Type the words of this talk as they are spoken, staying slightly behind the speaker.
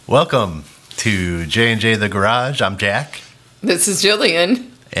Welcome to J&J The Garage. I'm Jack. This is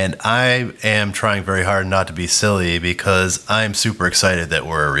Jillian. And I am trying very hard not to be silly because I'm super excited that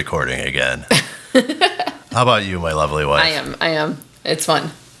we're recording again. How about you, my lovely wife? I am. It's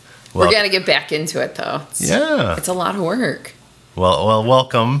fun. We're going to get back into it, though. It's a lot of work. Well,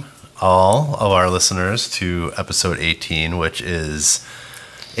 welcome all of our listeners to episode 18, which is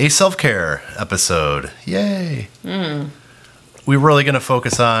a self-care episode. Yay. We're really going to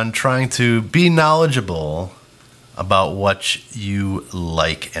focus on trying to be knowledgeable about what you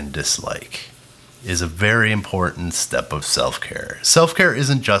like and dislike is a very important step of self-care. Self-care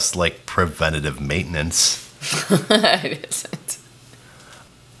isn't just like preventative maintenance. It isn't.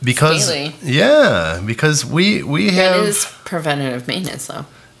 Because Daily. Yeah, because we have... It is preventative maintenance, though.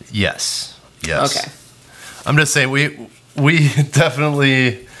 Yes. Okay. I'm just saying we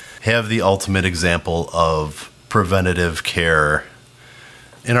definitely have the ultimate example of preventative care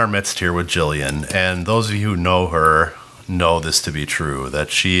in our midst here with Jillian. And those of you who know her know this to be true,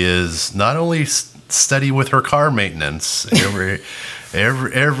 that she is not only steady with her car maintenance, every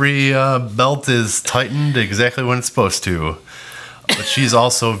belt is tightened exactly when it's supposed to, but she's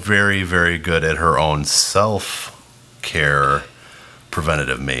also very, very good at her own self-care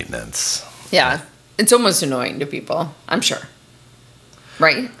preventative maintenance. Yeah. It's almost annoying to people, I'm sure.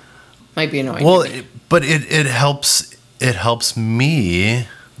 Right? Might be annoying. Well, to me. but it helps me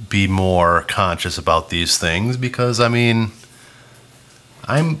be more conscious about these things because I'm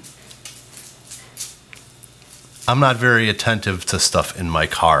not very attentive to stuff in my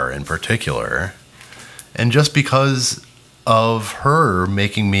car in particular. And just because of her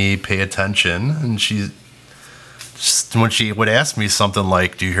making me pay attention, and when she would ask me something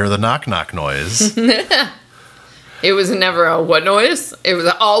like, "Do you hear the knock knock noise?" It was never a what noise? It was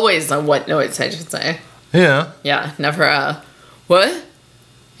always a what noise, I should say. Yeah. Yeah, never a what?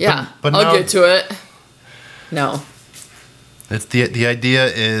 Yeah, but I'll now, get to it. No. It's the idea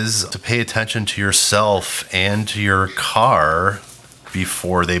is to pay attention to yourself and to your car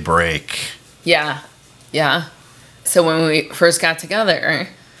before they break. Yeah. So when we first got together,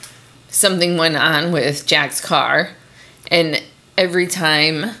 something went on with Jack's car, and every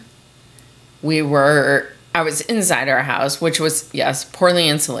time I was inside our house, which was, yes, poorly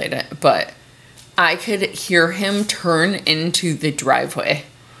insulated, but I could hear him turn into the driveway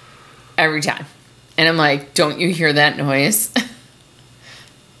every time. And I'm like, don't you hear that noise?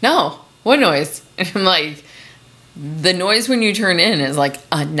 No. What noise? And I'm like, the noise when you turn in is like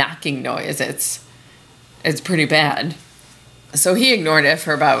a knocking noise. It's pretty bad. So he ignored it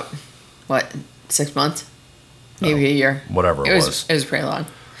for about, 6 months? Maybe a year. Whatever it was. It was pretty long.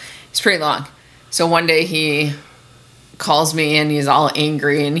 It's pretty long. So one day he calls me and he's all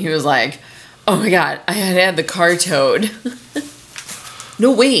angry and he was like, "Oh my God, I had the car towed."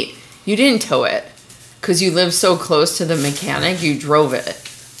 No, wait, you didn't tow it because you live so close to the mechanic. You drove it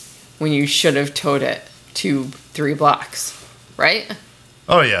when you should have towed it 2-3 blocks, right?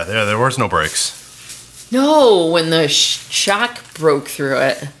 Oh yeah, there was no brakes. No, when the shock broke through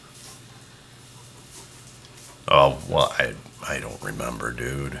it. Oh well, I don't remember,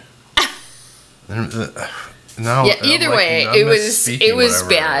 dude. No. Yeah. Either way, it was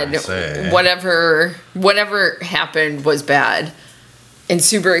bad. Whatever happened was bad, and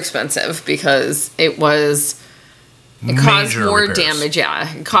super expensive because it caused more repairs. Damage.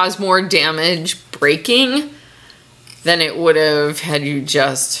 Yeah, it caused more damage breaking than it would have had you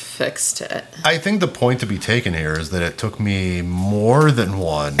just fixed it. I think the point to be taken here is that it took me more than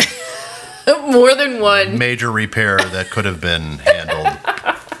one major repair that could have been handled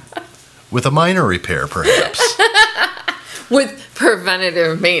with a minor repair, perhaps. With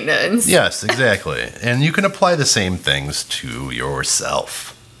preventative maintenance. Yes, exactly. And you can apply the same things to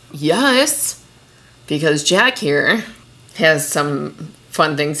yourself. Yes, because Jack here has some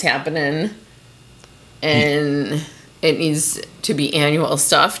fun things happening, and it needs to be annual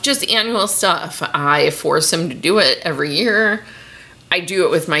stuff. Just annual stuff. I force him to do it every year. I do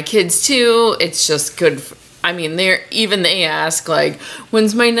it with my kids, too. It's just good. They ask, like,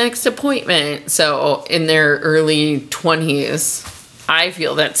 when's my next appointment? So in their early 20s, I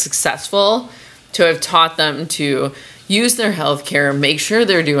feel that's successful to have taught them to use their health care, make sure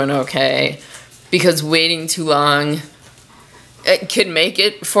they're doing okay, because waiting too long, it can make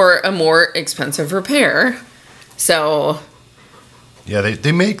it for a more expensive repair. So yeah,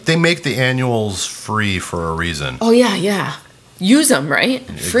 they make the annuals free for a reason. Oh yeah. Use them, right?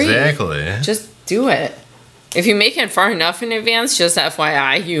 Free. Exactly. Just do it. If you make it far enough in advance, just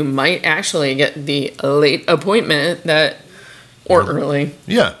FYI, you might actually get the late appointment or early.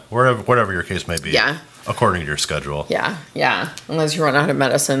 Yeah, whatever your case may be. Yeah. According to your schedule. Yeah. Unless you run out of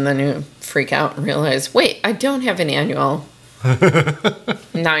medicine, then you freak out and realize, wait, I don't have an annual.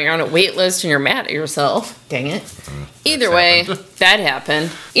 Now you're on a wait list and you're mad at yourself. Dang it. Either way, that happened.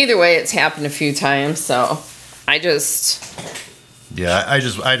 Either way, it's happened a few times, so I just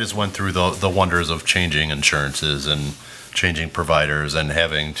went through the wonders of changing insurances and changing providers and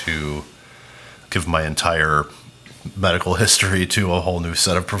having to give my entire medical history to a whole new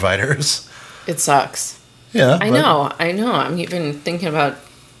set of providers. It sucks. Yeah. I know. I'm even thinking about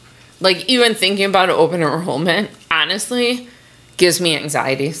open enrollment, honestly, gives me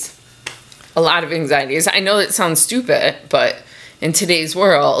anxieties. A lot of anxieties. I know it sounds stupid, but in today's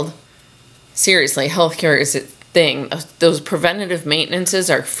world, seriously, healthcare is a thing. Those preventative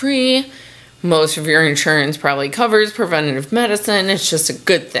maintenances are free. Most of your insurance probably covers preventative medicine. It's just a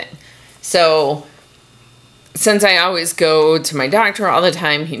good thing. So, since I always go to my doctor all the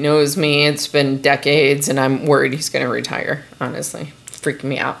time, he knows me. It's been decades, and I'm worried he's going to retire, honestly. It's freaking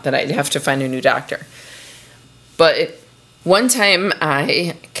me out that I'd have to find a new doctor. But one time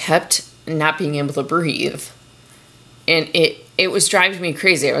I kept not being able to breathe, and it was driving me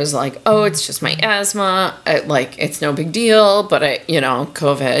crazy. I was like, oh, it's just my asthma. It's no big deal, but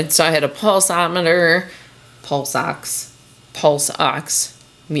COVID. So I had a pulse ox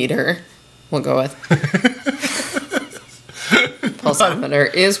meter. We'll go with.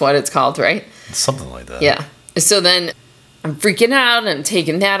 Pulsometer is what it's called, right? Something like that. Yeah. So then I'm freaking out. I'm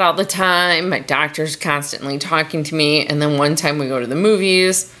taking that all the time. My doctor's constantly talking to me. And then one time we go to the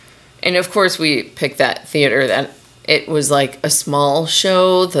movies. And of course we picked that theater that it was like a small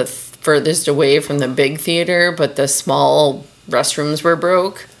show, the furthest away from the big theater, but the small restrooms were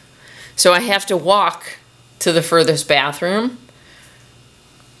broke. So I have to walk to the furthest bathroom.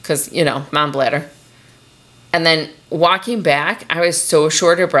 Because, mom bladder. And then walking back, I was so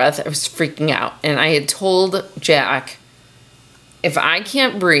short of breath, I was freaking out. And I had told Jack, if I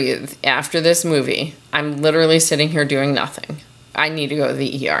can't breathe after this movie, I'm literally sitting here doing nothing. I need to go to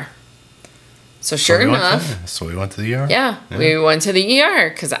the ER. So sure enough. So we went to the ER? Yeah, we went to the ER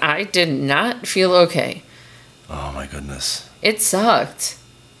because I did not feel okay. Oh, my goodness. It sucked.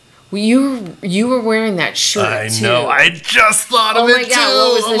 You were wearing that shirt, I know. I just thought of it, too.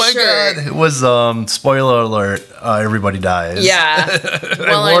 What was the shirt? God. It was, spoiler alert, everybody dies. Yeah.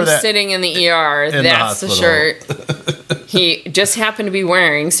 While I'm sitting in the ER, that's the shirt he just happened to be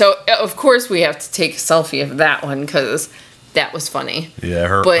wearing. So, of course, we have to take a selfie of that one because that was funny. Yeah,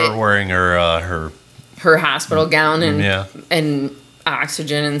 her wearing her hospital gown and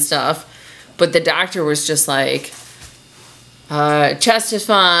oxygen and stuff. But the doctor was just like, chest is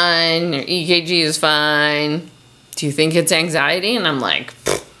fine, your EKG is fine. Do you think it's anxiety? And I'm like,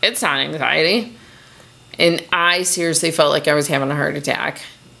 it's not anxiety. And I seriously felt like I was having a heart attack.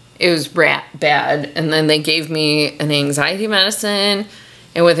 It was bad. And then they gave me an anxiety medicine,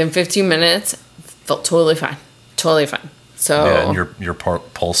 and within 15 minutes, felt totally fine. Totally fine. So yeah, and your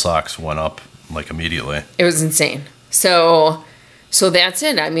pulse ox went up like immediately. It was insane. So that's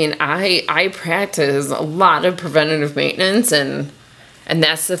it. I mean, I practice a lot of preventative maintenance, and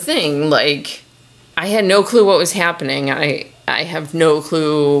that's the thing. Like, I had no clue what was happening. I have no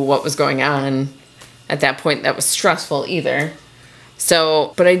clue what was going on at that point. That was stressful either.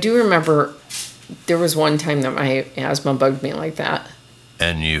 So, but I do remember there was one time that my asthma bugged me like that.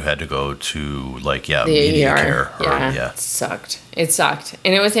 And you had to go to, the immediate care. Yeah, it sucked. It sucked.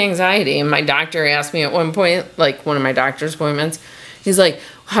 And it was anxiety. And my doctor asked me at one point, one of my doctor's appointments, he's like,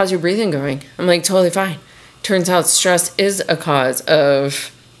 how's your breathing going? I'm like, totally fine. Turns out stress is a cause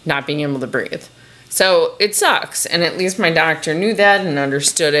of not being able to breathe. So it sucks. And at least my doctor knew that and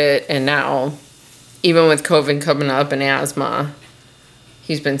understood it. And now, even with COVID coming up and asthma,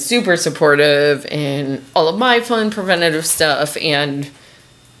 he's been super supportive in all of my fun preventative stuff and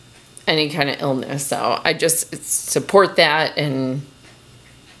any kind of illness. So I just support that, and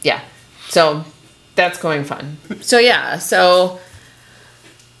yeah. So that's going fun. So yeah,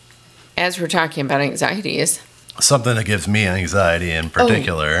 as we're talking about anxieties. Something that gives me anxiety in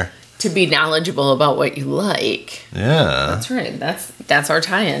particular. To be knowledgeable about what you like. Yeah. That's right. That's our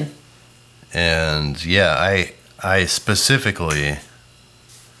tie-in. And yeah, I specifically,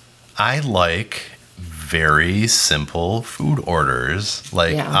 I like very simple food orders.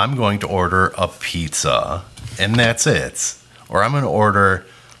 I'm going to order a pizza, and that's it. Or I'm going to order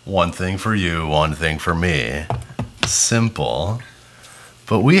one thing for you, one thing for me. Simple.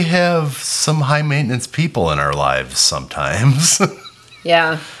 But we have some high maintenance people in our lives sometimes.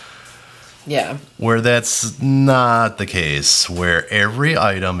 Yeah. Yeah. Where that's not the case, where every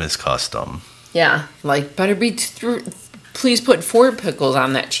item is custom. Yeah. Please put 4 pickles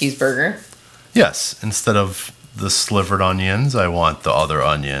on that cheeseburger. Yes, instead of the slivered onions, I want the other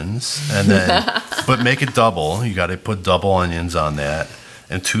onions. And then, but make it double. You got to put double onions on that.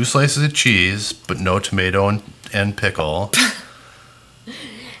 And 2 slices of cheese, but no tomato and pickle.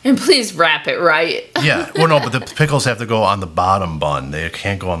 And please wrap it right. Yeah. Well, no, but the pickles have to go on the bottom bun. They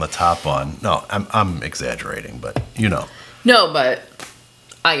can't go on the top bun. No, I'm exaggerating, but you know. No, but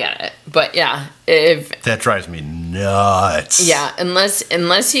I get it. But yeah, if that drives me nuts. Yeah,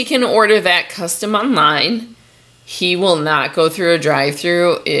 unless he can order that custom online, he will not go through a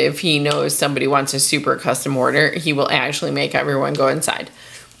drive-through. If he knows somebody wants a super custom order, he will actually make everyone go inside,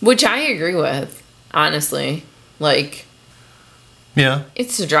 which I agree with, honestly. Like, yeah,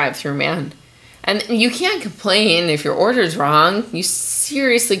 it's a drive-through, man. And you can't complain if your order's wrong. You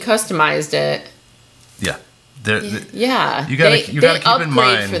seriously customized it. Yeah. Yeah. You gotta keep in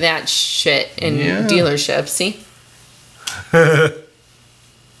mind for that shit in dealerships, see?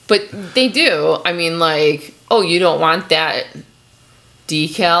 But they do. I mean, like, oh, you don't want that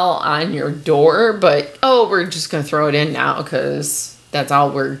decal on your door, but, oh, we're just going to throw it in now because that's all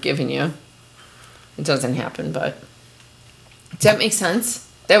we're giving you. It doesn't happen, but... Does that make sense?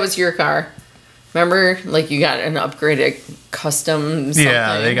 That was your car. Remember? Like, you got an upgraded custom something.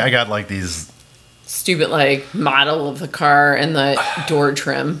 Yeah, I got, like, these... stupid, like, model of the car and the door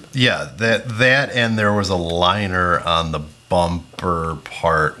trim. Yeah, that and there was a liner on the bumper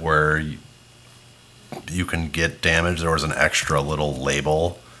part where you can get damage. There was an extra little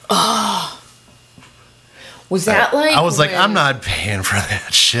label. Oh. Was that I was like, I'm not paying for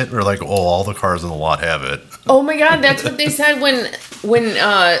that shit. We're like, oh, all the cars in the lot have it. Oh my God, that's what they said when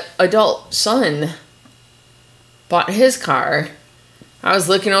adult son bought his car. I was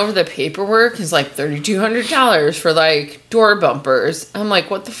looking over the paperwork. It's like $3,200 for like door bumpers. I'm like,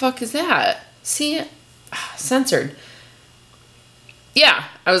 what the fuck is that? See, censored. Yeah,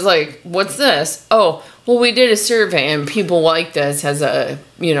 I was like, what's this? Oh, well, we did a survey and people like this as a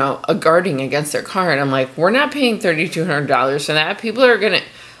guarding against their car. And I'm like, we're not paying $3,200 for that.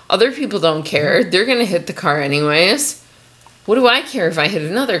 Other people don't care. They're going to hit the car anyways. What do I care if I hit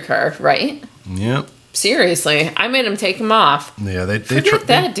another car, right? Yep. Seriously, I made them take them off. Yeah, they forget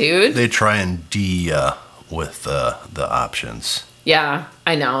that, dude. They try and with the options. Yeah,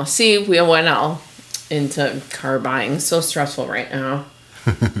 I know. See, we went all into car buying. So stressful right now.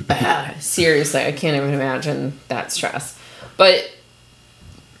 Seriously, I can't even imagine that stress. But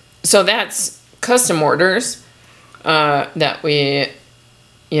so that's custom orders that we,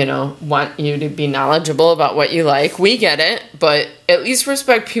 want you to be knowledgeable about what you like. We get it, but at least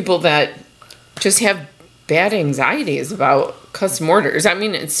respect people that just have bad anxieties about custom orders. I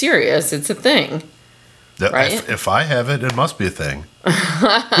mean, it's serious. It's a thing. Right? If I have it, it must be a thing.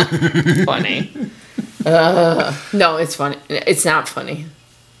 Funny. No, it's funny. It's not funny.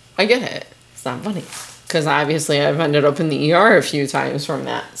 I get it. It's not funny. Because obviously I've ended up in the ER a few times from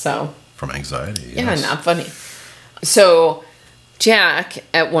that. So from anxiety. Yeah, yes. Not funny. So Jack,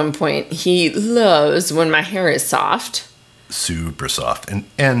 at one point, he loves when my hair is soft. Super soft.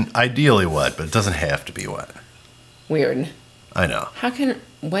 And ideally wet, but it doesn't have to be wet. Weird. I know. How can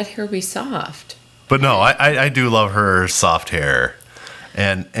wet hair be soft? But no, I do love her soft hair.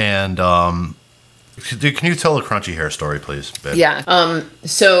 And can you tell a crunchy hair story, please, babe? Yeah.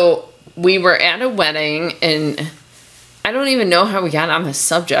 So we were at a wedding, and I don't even know how we got on the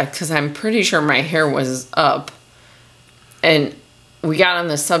subject because I'm pretty sure my hair was up. And we got on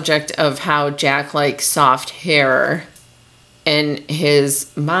the subject of how Jack likes soft hair. And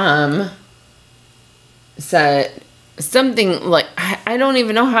his mom said something like, I don't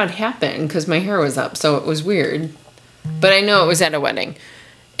even know how it happened because my hair was up, so it was weird. But I know it was at a wedding.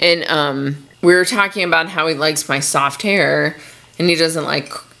 And we were talking about how he likes my soft hair, and he doesn't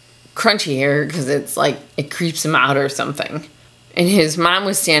like crunchy hair because it's like, it creeps him out or something. And his mom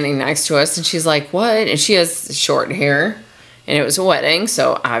was standing next to us, and she's like, what? And she has short hair, and it was a wedding,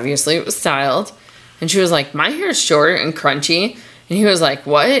 so obviously it was styled. And she was like, my hair's short and crunchy. And he was like,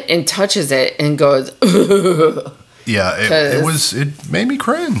 what? And touches it and goes, ugh. Yeah, it made me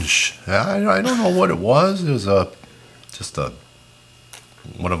cringe. I don't know what it was. It was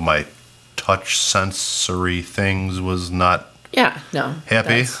one of my touch sensory things was not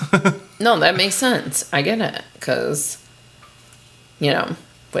happy. No, that makes sense. I get it. Because,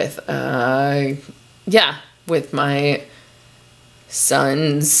 with my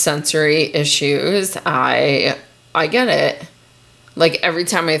son's sensory issues, I get it. Like, every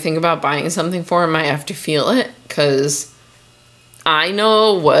time I think about buying something for him, I have to feel it, because I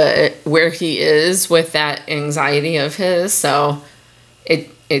know where he is with that anxiety of his, so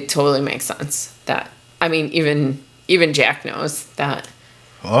it totally makes sense. That, I mean, even Jack knows that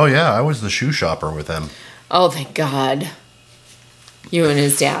Oh, yeah. I was the shoe shopper with him. Oh, thank God. You and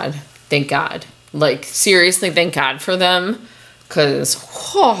his dad. Thank God. Like, seriously, thank God for them. Because,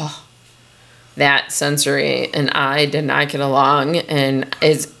 that sensory and I did not get along. And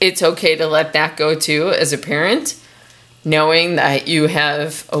it's okay to let that go, too, as a parent. Knowing that you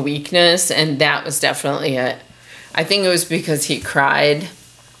have a weakness. And that was definitely it. I think it was because he cried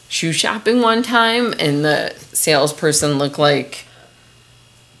shoe shopping one time. And the salesperson looked like,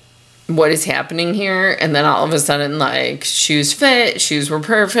 what is happening here? And then all of a sudden, like, shoes fit, shoes were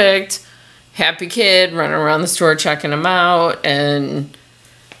perfect, happy kid running around the store checking them out, and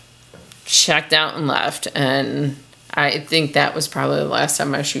checked out and left. And I think that was probably the last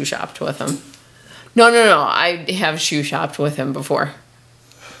time I shoe shopped with him. No, I have shoe shopped with him before.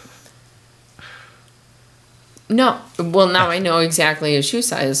 No, well, now I know exactly his shoe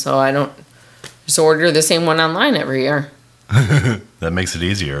size, so I don't just order the same one online every year. That makes it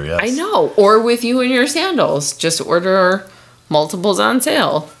easier, yes. I know. Or with you and your sandals. Just order multiples on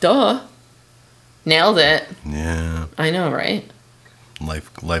sale. Duh. Nailed it. Yeah. I know, right?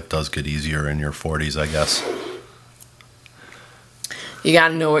 Life does get easier in your 40s, I guess. You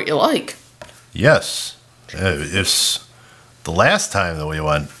gotta know what you like. Yes. It's the last time that we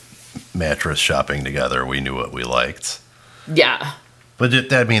went mattress shopping together, we knew what we liked. Yeah. But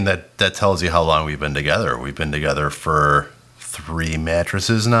that tells you how long we've been together. We've been together for 3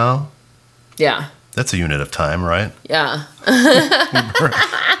 mattresses now. Yeah. That's a unit of time, right? Yeah. We're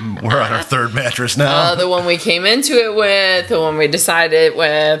on our 3rd mattress now. The one we came into it with, the one we decided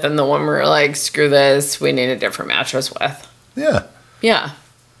with, and the one we were like, screw this, we need a different mattress with. Yeah. Yeah.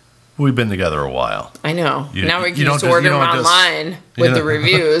 We've been together a while. I know. Now we can just order them online with the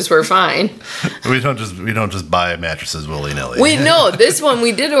reviews. We're fine. We don't just buy mattresses willy-nilly. Wait, no, this one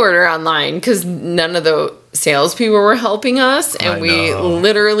we did order online because none of the salespeople were helping us, and we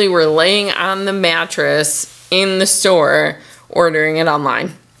literally were laying on the mattress in the store ordering it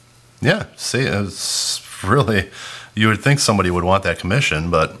online. Yeah, see, it's really, you would think somebody would want that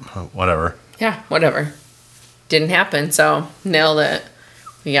commission, but whatever. Yeah, whatever. Didn't happen, so nailed it.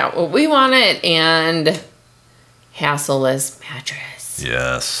 We got what we wanted, and hassleless mattress.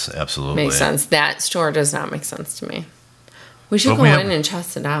 Yes, absolutely. Makes sense. That store does not make sense to me. We should go in and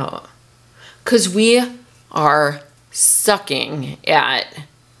test it out. Because we are sucking at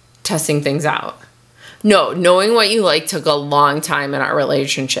testing things out. No, knowing what you like took a long time in our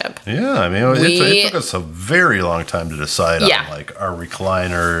relationship. Yeah, I mean, it took us a very long time to decide on, like, our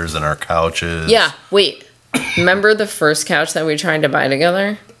recliners and our couches. Yeah, wait. Remember the first couch that we tried to buy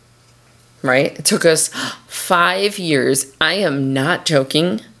together? Right? It took us 5 years. I am not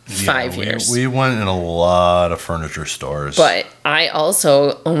joking. 5 years. We went in a lot of furniture stores. But I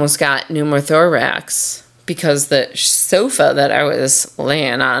also almost got pneumothorax because the sofa that I was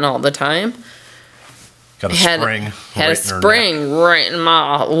laying on all the time had a spring right in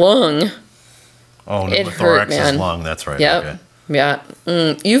my lung. Oh, pneumothorax is lung. That's right. Yep. Okay.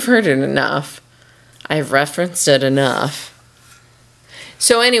 Yeah. You've heard it enough. I've referenced it enough.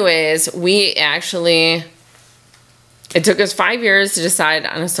 So anyways, it took us 5 years to decide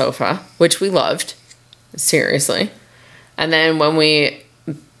on a sofa, which we loved. Seriously. And then when we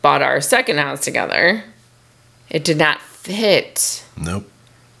bought our second house together, it did not fit. Nope.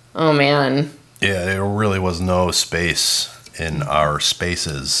 Oh, man. Yeah, there really was no space in our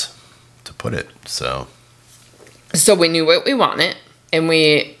spaces to put it, so we knew what we wanted, and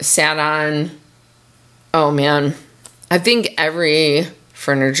we sat on... Oh, man. I think every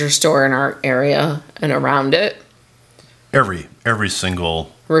furniture store in our area and around it. Every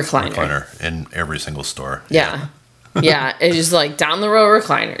single recliner in every single store. Yeah. Yeah. It's just like down the row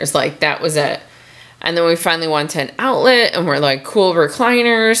recliners. Like, that was it. And then we finally went to an outlet, and we're like, cool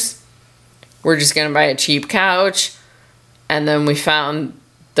recliners. We're just going to buy a cheap couch. And then we found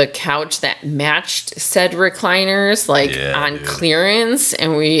the couch that matched said recliners, like, on clearance.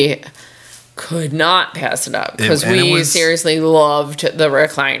 And we... could not pass it up because we seriously loved the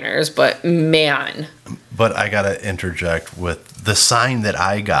recliners, but man. But I gotta interject with the sign that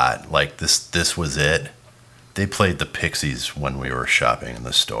I got, like this was it. They played the Pixies when we were shopping in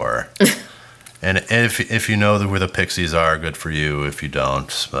the store. and if you know where the Pixies are, good for you. If you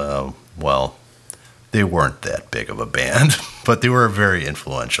don't, well, they weren't that big of a band, but they were very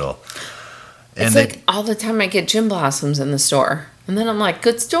influential. And it's like all the time I get Gin Blossoms in the store. And then I'm like,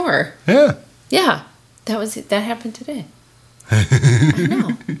 good store. Yeah. Yeah. That happened today. I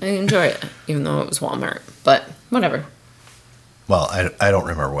know. I enjoy it, even though it was Walmart. But whatever. Well, I don't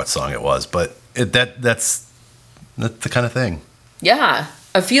remember what song it was, but that's the kind of thing. Yeah,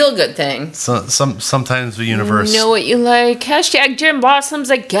 a feel-good thing. Sometimes the universe... Know what you like. Hashtag Gym Blossoms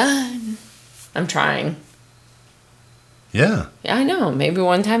again. I'm trying. Yeah. Yeah, I know. Maybe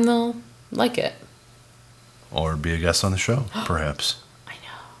one time they'll like it. Or be a guest on the show, perhaps. I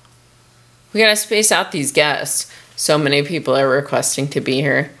know. We gotta space out these guests. So many people are requesting to be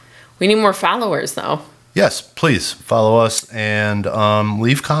here. We need more followers, though. Yes, please follow us and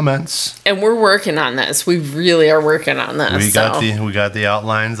leave comments. And we're working on this. We really are working on this. We got the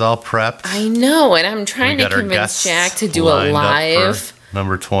outlines all prepped. I know, and I'm trying to convince Jack to do a live.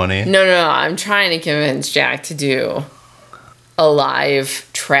 Number 20. No. I'm trying to convince Jack to do a live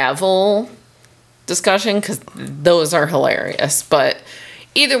travel discussion because those are hilarious. But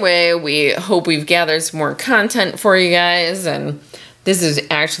either way, we hope we've gathered some more content for you guys, and this is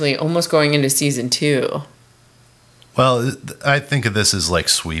actually almost going into season 2. Well, I think of this as like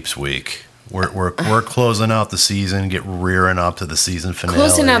sweeps week. We're closing out the season, rearing up to the season finale.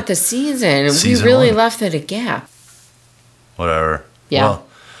 Closing out the season. We really left it a gap. Whatever. Yeah. Well,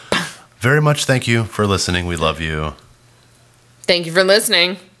 very much thank you for listening. We love you. Thank you for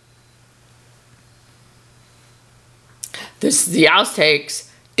listening. This is the outtakes.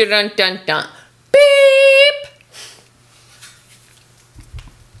 Dun dun dun dun. Beep.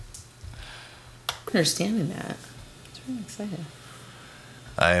 Understanding that. It's really exciting.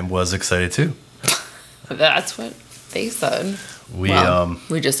 I was excited too. That's what they said. We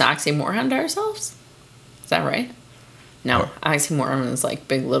just oxymoronised ourselves. Is that right? No, oxymoron is like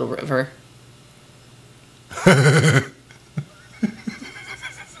Big Little River.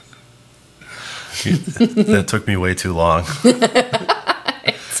 That took me way too long.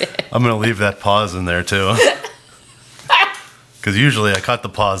 I'm gonna leave that pause in there too. Because usually I cut the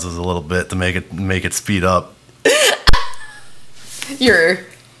pauses a little bit to make it speed up. Your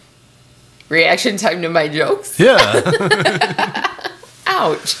reaction time to my jokes? Yeah.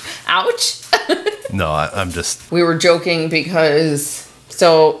 Ouch. Ouch. No, I'm just... We were joking because...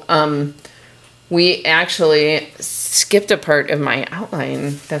 we actually skipped a part of my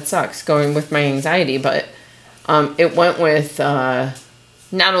outline. That sucks, going with my anxiety. But it went with...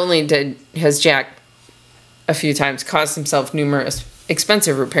 not only has Jack a few times caused himself numerous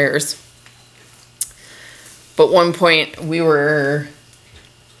expensive repairs, but one point we were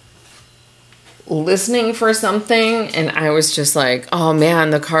listening for something and I was just like, oh man,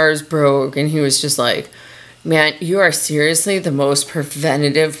 the car's broke, and he was just like, man, you are seriously the most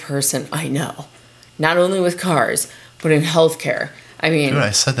preventative person I know, not only with cars but in healthcare. I mean, dude,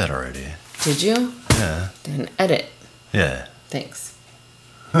 I said that already. Did you? Yeah. Then edit. Yeah. Thanks.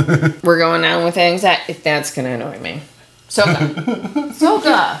 We're going on with anxiety. That's gonna annoy me.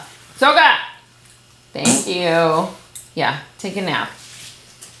 Soka. Thank you. Yeah, take a nap.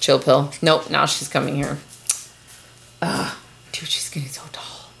 Chill pill. Nope, now she's coming here. Dude, she's getting so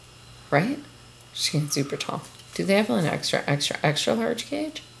tall. Right? She's getting super tall. Do they have an extra large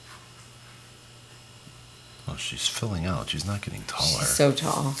cage? Well, she's filling out. She's not getting taller. She's so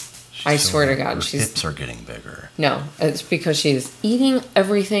tall. I swear to God, her hips are getting bigger. No, it's because she's eating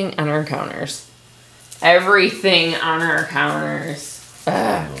everything on our counters. Everything on our counters.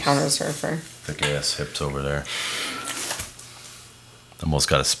 Counter surfer. Thick ass hips over there. Almost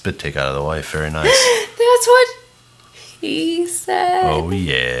got a spit take out of the wife. Very nice. That's what he said. Oh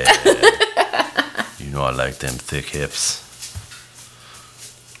yeah. You know I like them thick hips.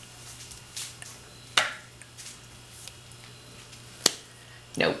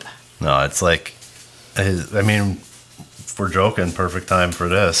 Nope. No, it's like, I mean, if we're joking, perfect time for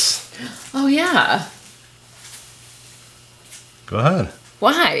this. Oh, yeah. Go ahead.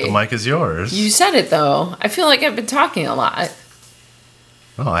 Why? The mic is yours. You said it, though. I feel like I've been talking a lot.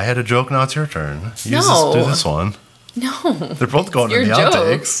 Oh, I had a joke, now it's your turn. Do this one. No. They're both going in the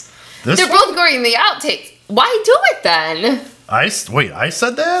outtakes. They're both going in the outtakes. Why do it, then? I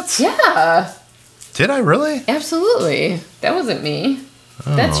said that? Yeah. Did I really? Absolutely. That wasn't me.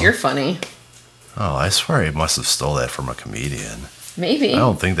 Oh. That's your funny. Oh, I swear I must have stole that from a comedian. Maybe. I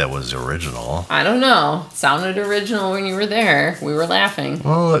don't think that was original. I don't know. Sounded original when you were there. We were laughing.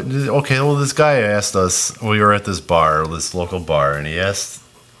 Well, okay. Well, this guy asked us. We were at this local bar, and he asked.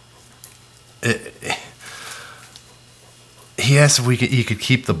 He asked if he could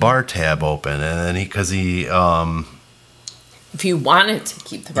keep the bar tab open, and then if you wanted to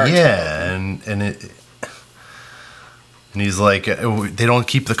keep the bar tab open. And he's like, they don't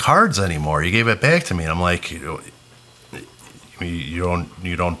keep the cards anymore. He gave it back to me, and I'm like, you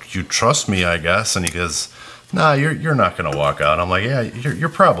trust me, I guess. And he goes, nah, you're not gonna walk out. I'm like, yeah, you're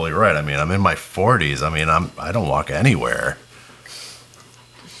probably right. I mean, I'm in my 40s. I mean, I don't walk anywhere.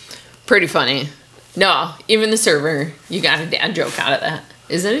 Pretty funny. No, even the server, you got a dad joke out of that.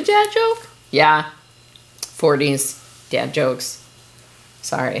 Is it a dad joke? Yeah. 40s, dad jokes.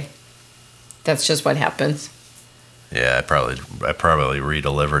 Sorry. That's just what happens. Yeah, I probably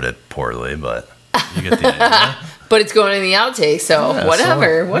re-delivered it poorly, but you get the idea. But it's going in the outtake, so Yeah,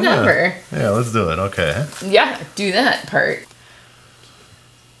 whatever. Yeah, let's do it. Okay. Yeah, do that part.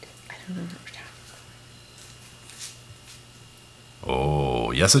 I don't know what we're talking about.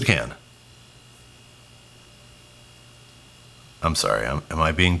 Oh, yes, it can. I'm sorry. Am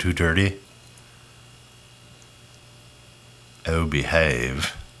I being too dirty? Oh,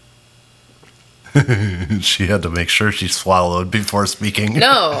 behave. She had to make sure she swallowed before speaking.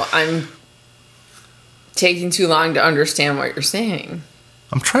 No, I'm taking too long to understand what you're saying.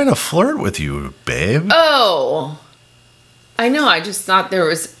 I'm trying to flirt with you, babe. Oh, I know. I just thought there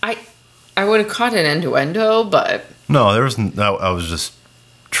was. I would have caught an innuendo, but No, there was. No, I was just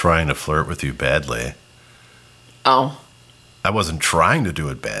trying to flirt with you badly. oh, I wasn't trying to do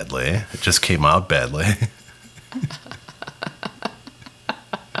it badly. It just came out badly.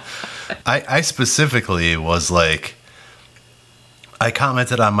 I specifically was like, I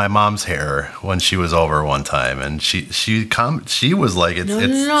commented on my mom's hair when she was over one time, and she was like, it's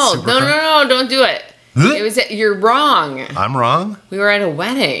no, super don't do it. It was you're wrong. I'm wrong. We were at a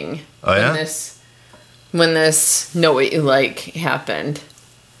wedding Oh, yeah? when this Know What You Like happened.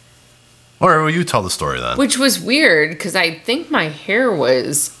 Or will you tell the story then? Which was weird because I think my hair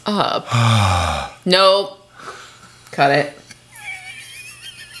was up. Nope. Cut it.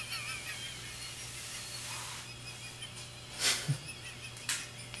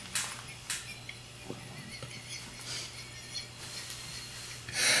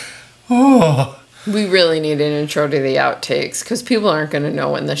 Oh. We really need an intro to the outtakes because people aren't going to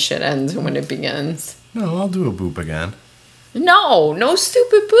know when the shit ends and when it begins. No, I'll do a boop again. No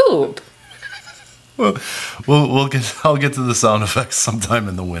stupid boop. Well, I'll get to the sound effects sometime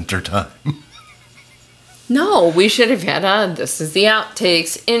in the winter time. No, we should have had this is the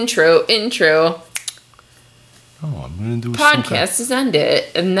outtakes intro. Oh, I'm gonna do Podcast is ended,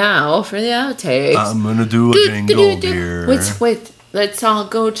 and now for the outtakes. I'm gonna do a jingle here. Wait. Let's all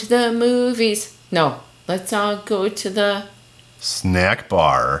go to the movies. No, let's all go to the Snack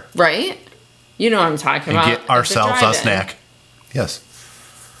bar. right. You know what I'm talking And about. get at the ourselves a drive-in. snack. Yes.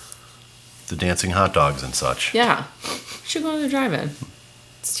 The dancing hot dogs and such. Yeah, should go to the drive-in.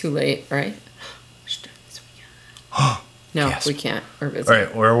 It's too late, right? Should do it this weekend. No, Yes. we can't. We're busy. All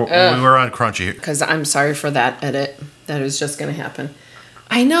right, we were on Crunchy here. Because I'm sorry for that edit. That was just going to happen.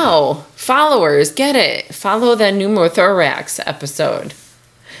 I know. Followers, get it. Follow the pneumothorax episode.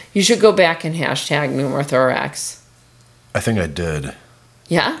 You should go back and hashtag pneumothorax. I think I did.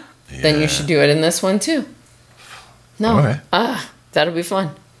 Yeah? Then you Yeah. should do it in this one too. No. Okay. That'll be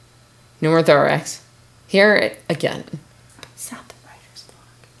fun. Pneumothorax. Hear it again. It's not the writer's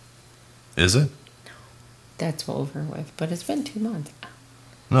block. Is it? That's over with. But it's been 2 months.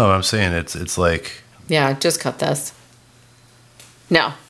 No, I'm saying it's like Yeah, just cut this. No,